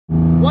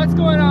What's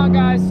going on,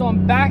 guys? So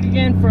I'm back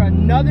again for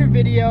another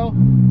video.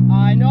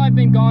 I know I've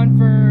been gone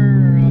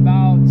for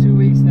about 2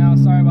 weeks now.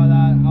 Sorry about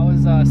that. I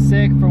was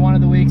sick for one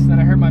of the weeks, and then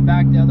I hurt my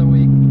back the other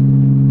week.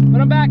 But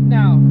I'm back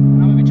now.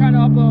 I'm gonna be trying to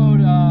upload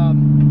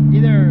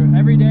either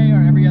every day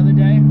or every other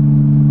day.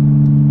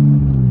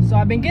 So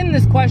I've been getting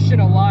this question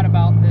a lot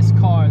about this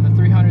car, the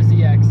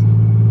 300ZX.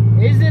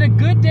 Is it a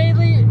good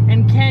daily,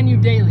 and can you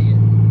daily it?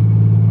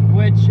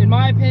 Which, in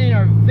my opinion,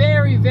 are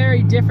very,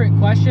 very different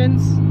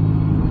questions.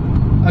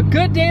 A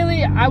good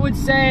daily, I would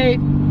say,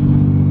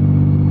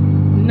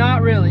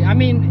 not really. I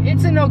mean,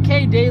 it's an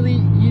okay daily.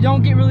 You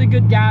don't get really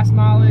good gas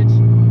mileage.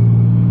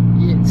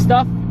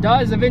 Stuff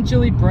does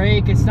eventually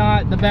break. It's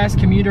not the best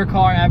commuter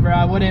car ever.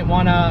 I wouldn't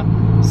want to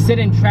sit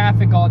in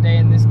traffic all day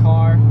in this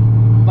car.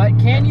 But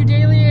can you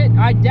daily it?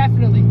 I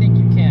definitely think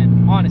you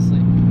can,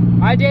 honestly.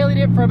 I dailied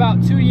it for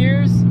about 2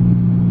 years,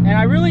 and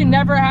I really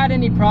never had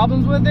any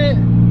problems with it.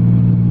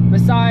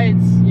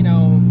 Besides, you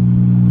know,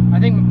 I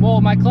think,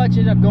 well, my clutch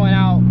ended up going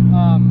out,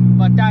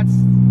 but that's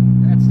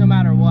no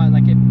matter what.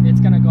 Like, it's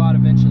gonna go out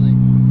eventually.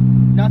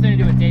 Nothing to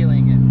do with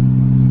dailying it.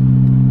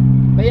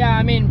 But yeah,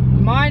 I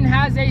mean, mine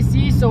has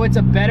AC, so it's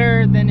a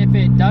better than if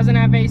it doesn't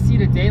have AC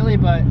to daily,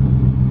 but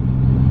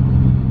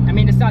I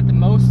mean, it's not the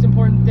most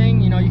important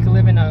thing. You know, you can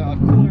live in a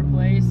cooler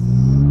place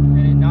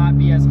and it not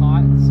be as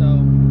hot,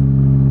 so.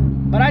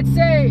 But I'd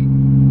say,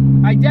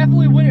 I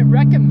definitely wouldn't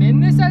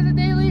recommend this as a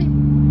daily.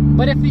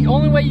 But if the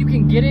only way you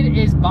can get it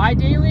is by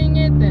dailying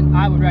it, then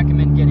I would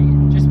recommend getting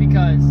it. Just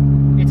because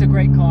it's a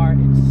great car.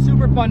 It's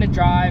super fun to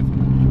drive.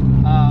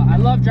 I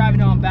love driving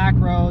it on back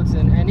roads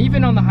and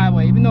even on the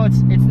highway, even though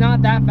it's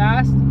not that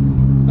fast.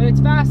 But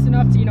it's fast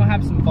enough to, you know,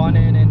 have some fun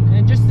in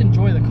and just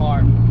enjoy the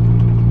car.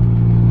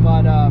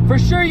 But for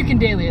sure you can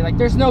daily it. Like,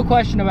 there's no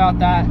question about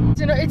that.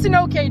 It's an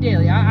okay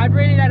daily. I'd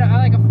rate it at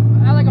like a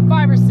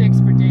 5 or 6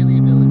 for daily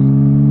ability.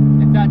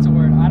 If that's a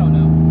word, I don't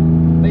know.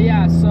 But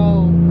yeah,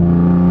 so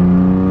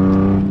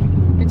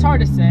it's hard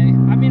to say.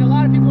 I mean, a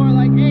lot of people are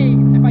like, hey,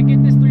 if I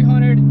get this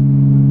 300,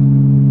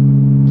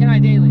 can I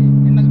daily it?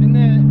 And the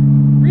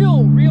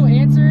real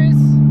answer is,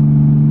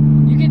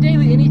 you can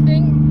daily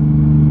anything.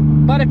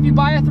 But if you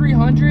buy a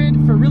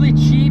 300 for really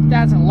cheap, that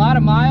has a lot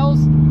of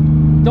miles,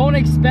 don't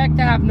expect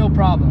to have no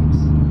problems.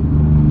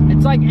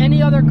 It's like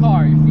any other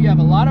car. If you have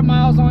a lot of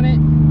miles on it,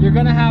 you're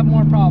gonna have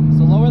more problems.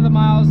 The lower the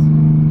miles,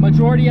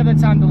 majority of the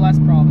time, the less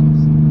problems.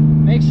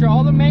 Make sure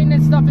all the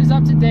maintenance stuff is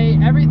up to date,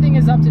 everything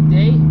is up to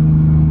date,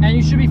 and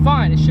you should be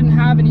fine. It shouldn't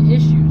have any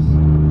issues.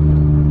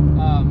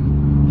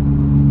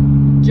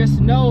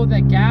 Just know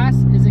that gas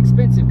is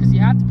expensive because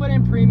you have to put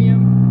in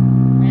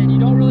premium, and you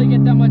don't really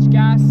get that much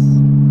gas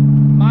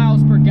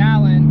miles per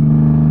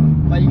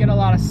gallon, but you get a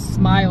lot of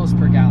smiles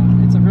per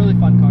gallon. It's a really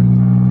fun car to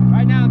drive.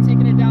 Right now I'm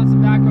taking it down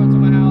some back roads to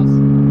my house,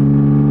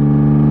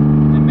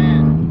 and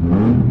man,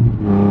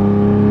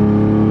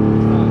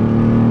 it's fun.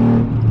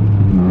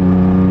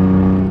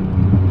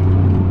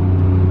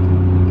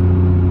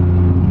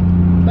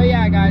 But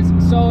yeah, guys,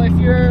 so if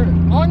you're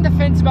on the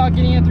fence about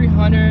getting a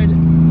 300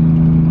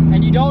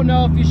 and you don't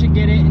know if you should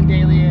get it and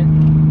daily it,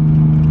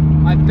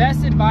 my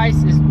best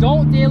advice is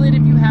don't daily it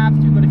if you have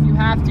to, but if you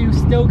have to,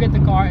 still get the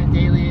car and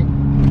daily it.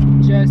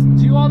 Just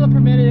do all the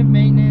preventative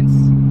maintenance,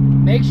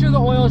 make sure the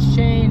oil's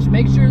changed,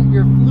 make sure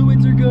your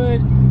fluids are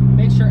good,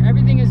 make sure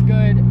everything is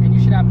good, and you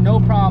should have no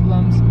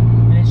problems,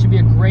 and it should be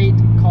a great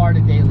car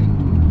to daily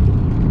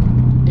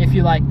if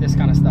you like this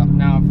kind of stuff.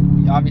 Now,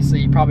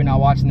 obviously, you're probably not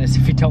watching this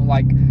if you don't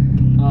like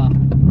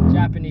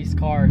Japanese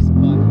cars,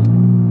 but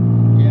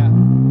yeah.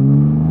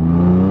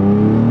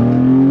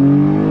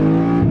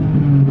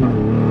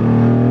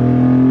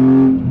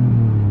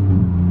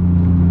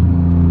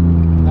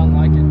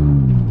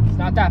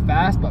 That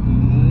fast, but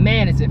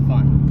man, is it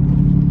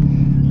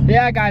fun.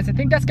 Yeah, guys, I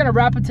think that's gonna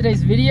wrap up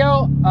today's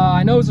video.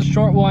 I know it was a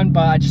short one,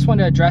 but I just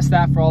wanted to address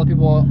that for all the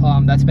people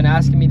that's been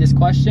asking me this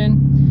question.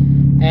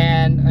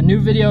 And a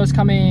new video is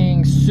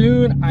coming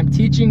soon. I'm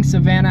teaching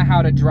Savannah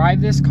how to drive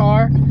this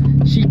car.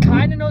 She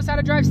kind of knows how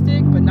to drive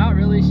stick, but not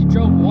really. She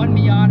drove one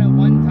Miata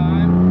one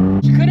time.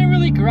 She couldn't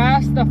really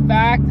grasp the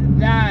fact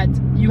that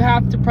you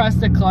have to press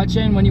the clutch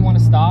in when you want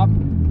to stop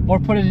or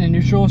put it in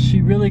neutral. She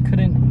really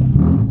couldn't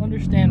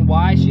understand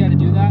why she had to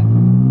do that.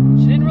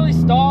 She didn't really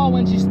stall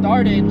when she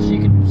started. She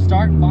could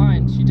start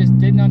fine. She just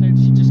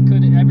she just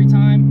couldn't. Every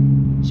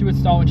time she would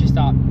stall when she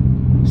stopped.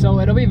 So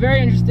it'll be very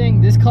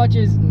interesting. This clutch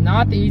is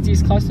not the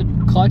easiest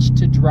clutch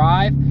to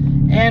drive,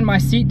 and my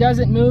seat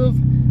doesn't move,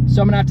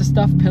 so I'm gonna have to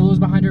stuff pillows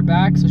behind her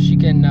back so she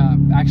can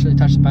actually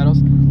touch the pedals.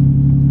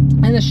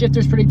 And the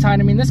shifter's pretty tight.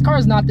 I mean, this car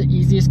is not the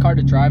easiest car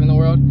to drive in the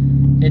world.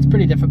 It's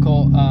pretty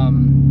difficult.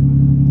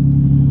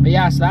 But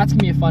yeah, so that's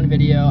gonna be a fun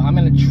video. I'm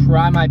gonna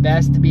try my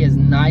best to be as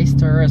nice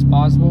to her as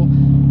possible,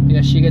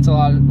 because she gets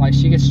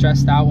she gets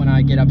stressed out when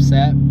I get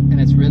upset, and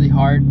it's really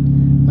hard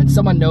when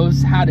someone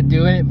knows how to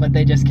do it but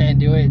they just can't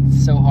do it.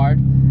 It's so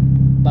hard.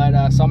 But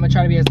so I'm gonna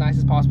try to be as nice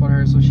as possible to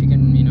her so she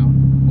can, you know,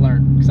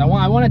 learn. Because I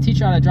want to teach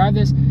her how to drive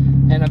this,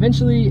 and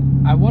eventually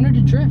I want her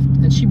to drift,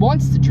 and she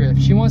wants to drift.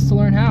 She wants to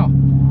learn how.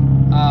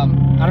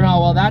 I don't know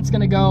how well that's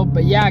gonna go,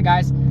 but yeah,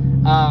 guys,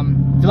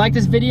 If you like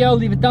this video,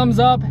 leave a thumbs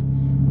up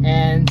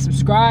and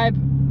subscribe,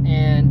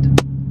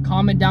 and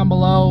comment down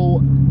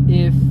below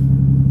if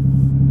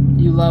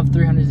you love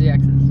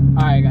 300ZXs.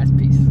 Alright guys,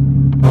 peace.